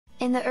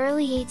In the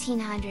early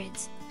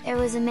 1800s, there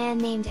was a man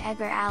named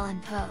Edgar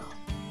Allan Poe.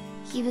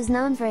 He was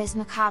known for his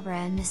macabre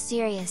and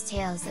mysterious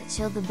tales that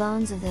chilled the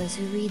bones of those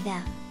who read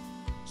them.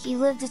 He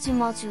lived a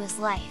tumultuous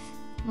life,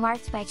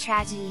 marked by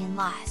tragedy and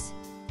loss.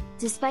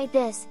 Despite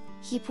this,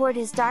 he poured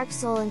his dark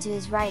soul into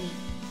his writing,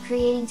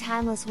 creating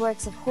timeless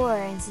works of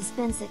horror and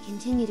suspense that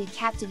continue to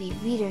captivate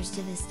readers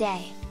to this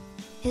day.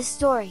 His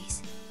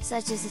stories,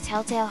 such as The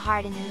Telltale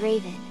Heart and The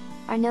Raven,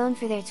 are known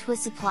for their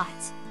twisted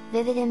plots,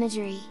 vivid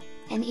imagery,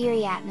 and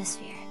eerie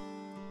atmosphere.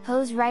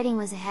 Poe's writing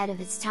was ahead of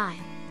its time,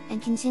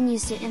 and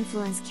continues to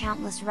influence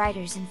countless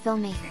writers and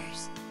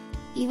filmmakers.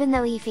 Even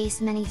though he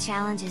faced many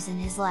challenges in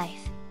his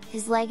life,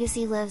 his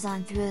legacy lives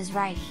on through his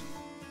writing.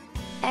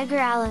 Edgar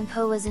Allan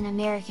Poe was an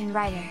American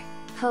writer,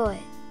 poet,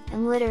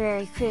 and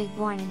literary critic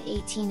born in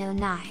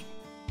 1809.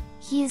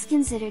 He is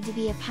considered to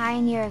be a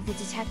pioneer of the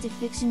detective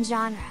fiction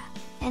genre,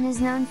 and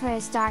is known for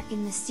his dark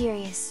and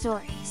mysterious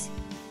stories.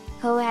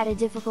 Poe had a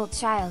difficult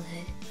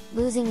childhood,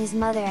 losing his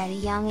mother at a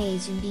young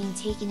age and being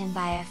taken in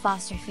by a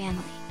foster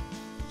family.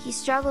 He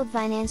struggled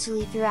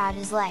financially throughout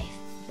his life,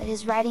 but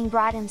his writing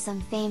brought him some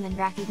fame and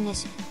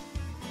recognition.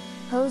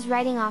 Poe's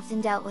writing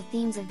often dealt with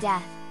themes of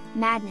death,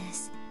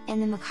 madness,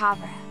 and the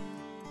macabre.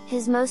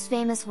 His most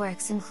famous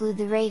works include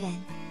The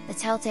Raven, The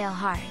Telltale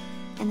Heart,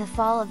 and The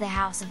Fall of the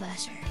House of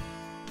Usher.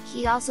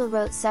 He also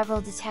wrote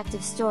several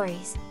detective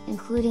stories,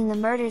 including The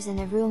Murders in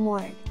the Rue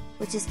Morgue,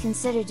 which is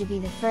considered to be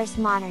the first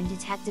modern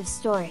detective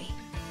story.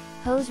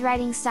 Poe's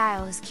writing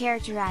style is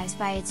characterized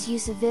by its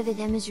use of vivid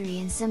imagery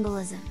and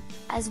symbolism,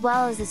 as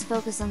well as its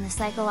focus on the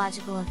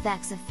psychological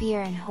effects of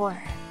fear and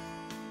horror.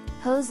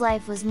 Poe's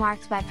life was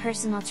marked by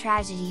personal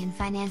tragedy and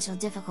financial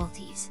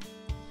difficulties.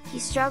 He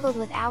struggled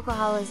with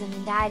alcoholism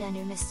and died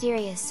under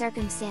mysterious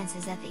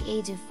circumstances at the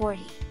age of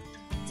 40.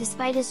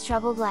 Despite his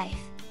troubled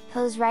life,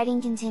 Poe's writing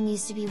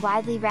continues to be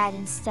widely read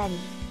and studied.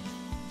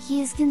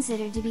 He is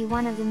considered to be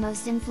one of the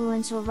most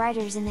influential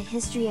writers in the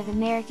history of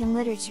American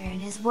literature,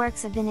 and his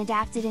works have been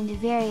adapted into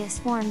various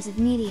forms of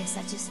media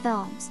such as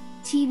films,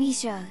 TV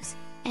shows,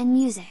 and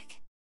music.